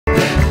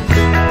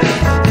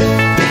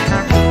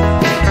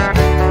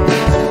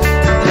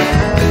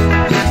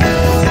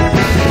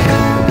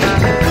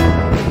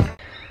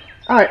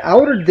Alright, I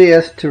ordered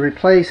this to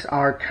replace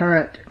our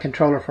current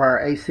controller for our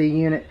AC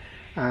unit.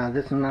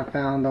 This one I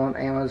found on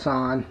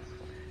Amazon,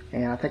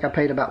 and I think I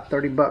paid about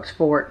 30 bucks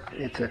for it.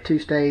 It's a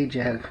two-stage.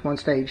 It has one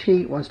stage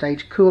heat, one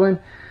stage cooling.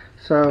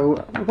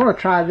 So we're going to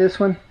try this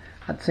one.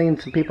 I'd seen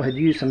some people had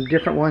used some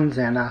different ones,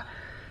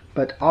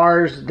 but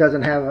ours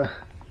doesn't have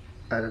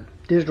a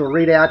digital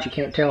readout. You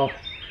can't tell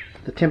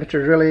the temperature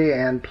really,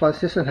 and plus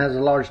this one has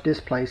a large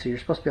display, so you're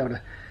supposed to be able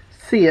to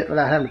see it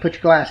without having to put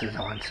your glasses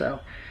on.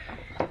 So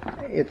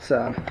it's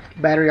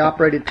battery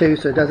operated too,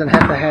 so it doesn't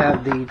have to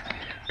have the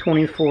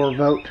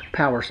 24-volt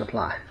power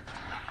supply.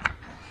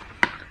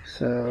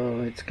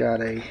 So it's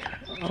got a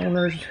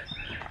owner's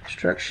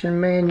instruction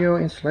manual,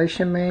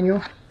 installation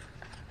manual.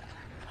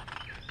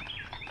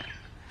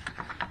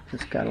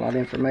 It's got a lot of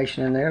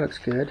information in there. Looks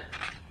good.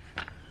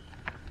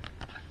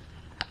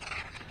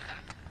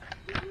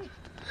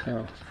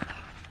 So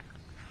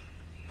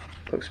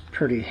looks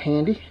pretty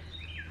handy.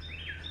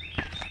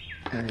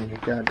 And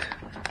you've got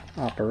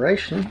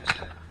operations.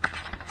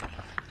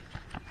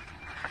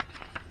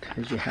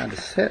 Tells you how to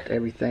set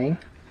everything.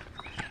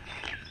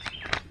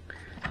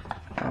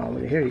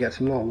 Over here you got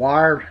some little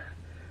wire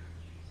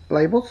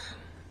labels.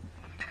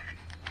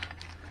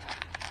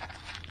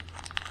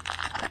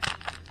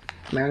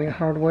 Mounting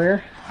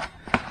hardware,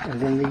 and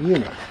then the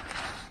unit.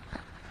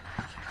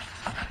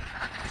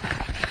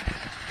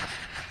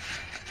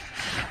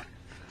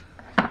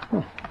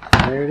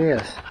 There it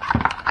is.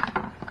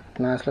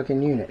 Nice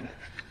looking unit.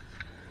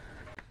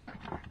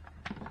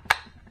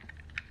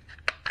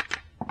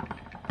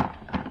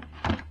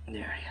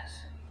 There it is.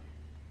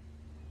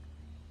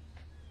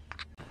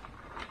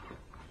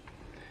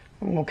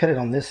 I'm going to cut it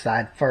on this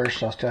side first,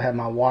 so I'll still have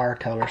my wire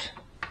colors.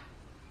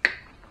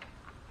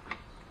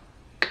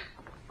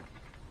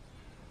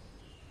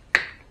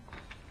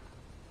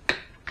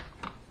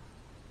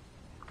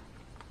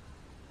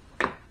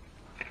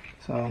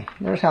 So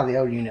there's how the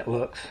old unit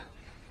looks,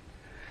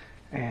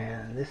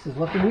 and this is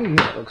what the new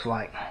unit looks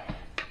like.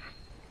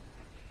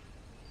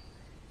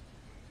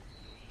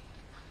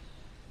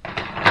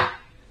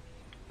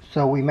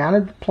 So we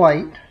mounted the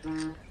plate.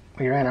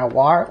 We ran our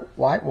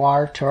white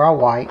wire to our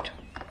white,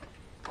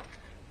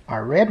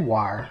 our red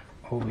wire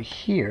over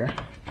here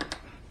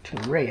to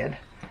red.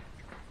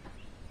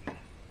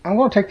 I'm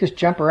going to take this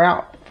jumper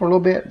out for a little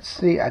bit.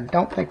 See, I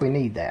don't think we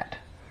need that.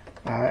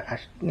 I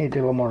need to do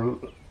a little more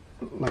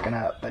looking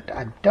up, but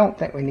I don't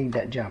think we need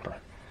that jumper.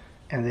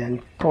 And then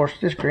of course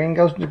this green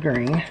goes to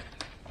green.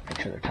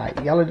 Make sure they're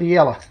tight. Yellow to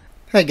yellow.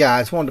 Hey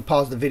guys, wanted to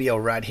pause the video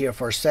right here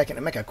for a second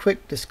and make a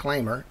quick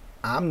disclaimer.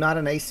 I'm not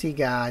an AC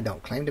guy,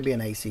 don't claim to be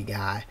an AC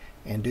guy,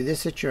 and do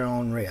this at your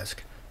own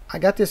risk. I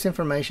got this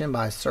information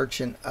by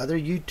searching other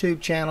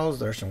YouTube channels.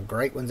 There's some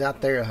great ones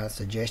out there. I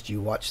suggest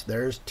you watch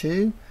theirs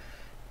too,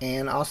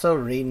 and also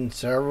reading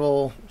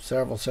several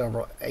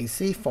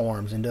AC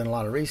forums and doing a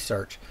lot of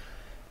research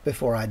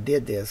before I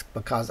did this,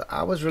 because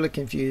I was really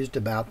confused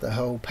about the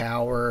whole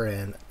power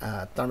and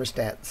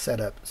thermostat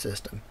setup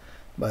system.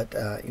 But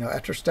you know,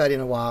 after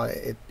studying a while,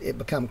 it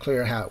became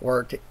clear how it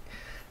worked.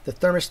 The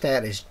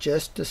thermostat is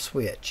just a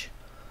switch.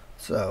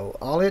 So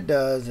all it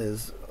does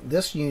is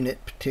this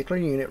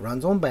particular unit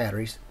runs on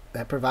batteries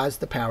that provides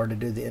the power to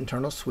do the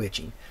internal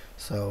switching.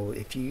 So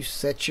if you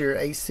set your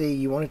AC,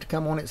 you want it to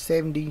come on at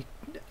 70,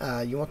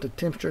 you want the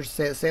temperature to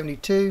stay at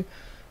 72,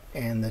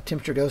 and the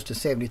temperature goes to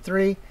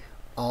 73.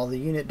 All the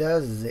unit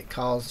does is it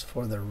calls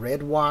for the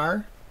red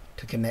wire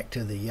to connect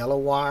to the yellow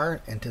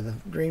wire and to the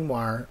green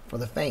wire for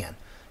the fan.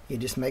 It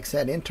just makes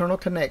that internal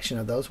connection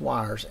of those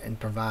wires and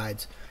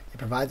provides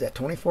that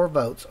 24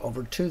 volts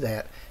over to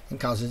that and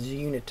causes the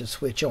unit to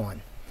switch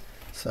on.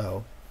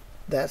 So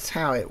that's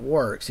how it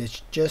works.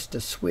 It's just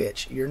a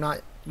switch. You're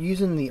not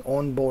using the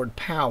onboard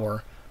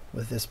power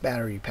with this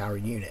battery power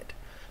unit.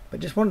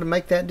 But just wanted to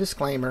make that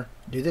disclaimer.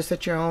 Do this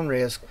at your own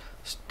risk.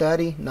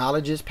 Study.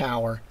 Knowledge is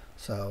power.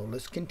 So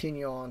let's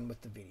continue on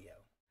with the video.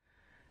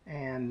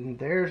 And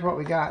there's what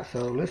we got. So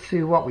let's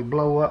see what we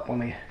blow up when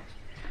we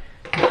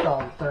install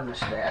the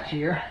thermostat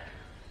here.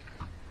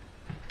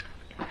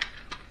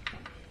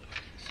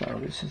 So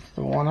this is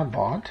the one I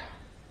bought.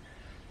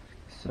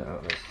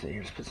 So let's see,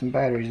 let's put some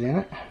batteries in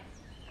it.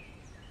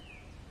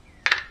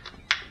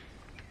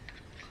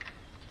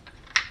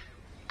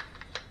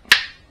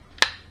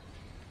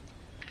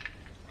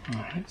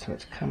 Alright, so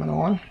it's coming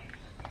on.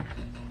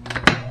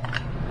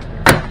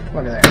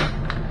 Look at that.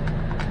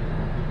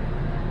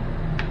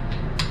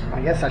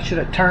 I guess I should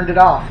have turned it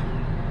off.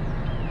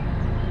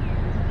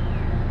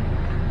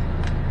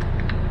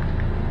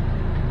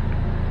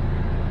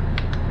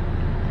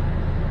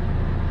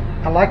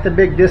 I like the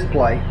big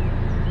display.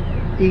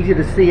 Easy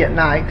to see at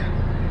night.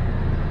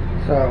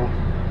 So,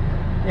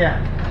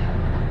 yeah.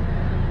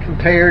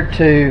 Compared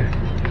to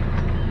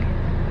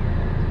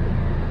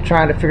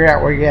trying to figure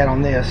out where you're at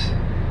on this.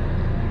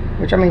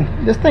 Which, I mean,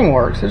 this thing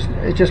works.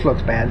 It just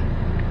looks bad.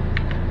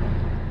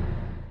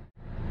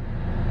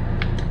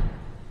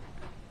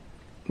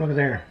 Look at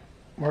there.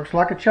 Works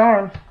like a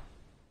charm.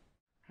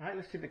 Alright,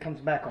 let's see if it comes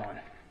back on.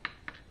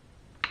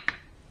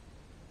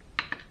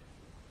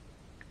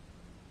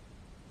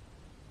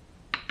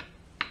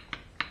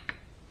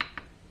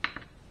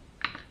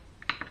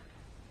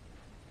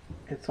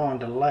 it's on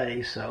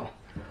delay, so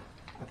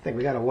I think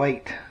we got to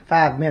wait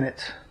 5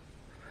 minutes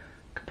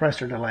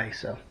compressor delay.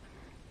 So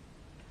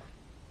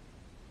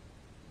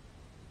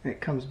when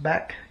it comes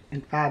back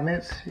in 5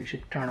 minutes, you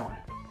should turn on.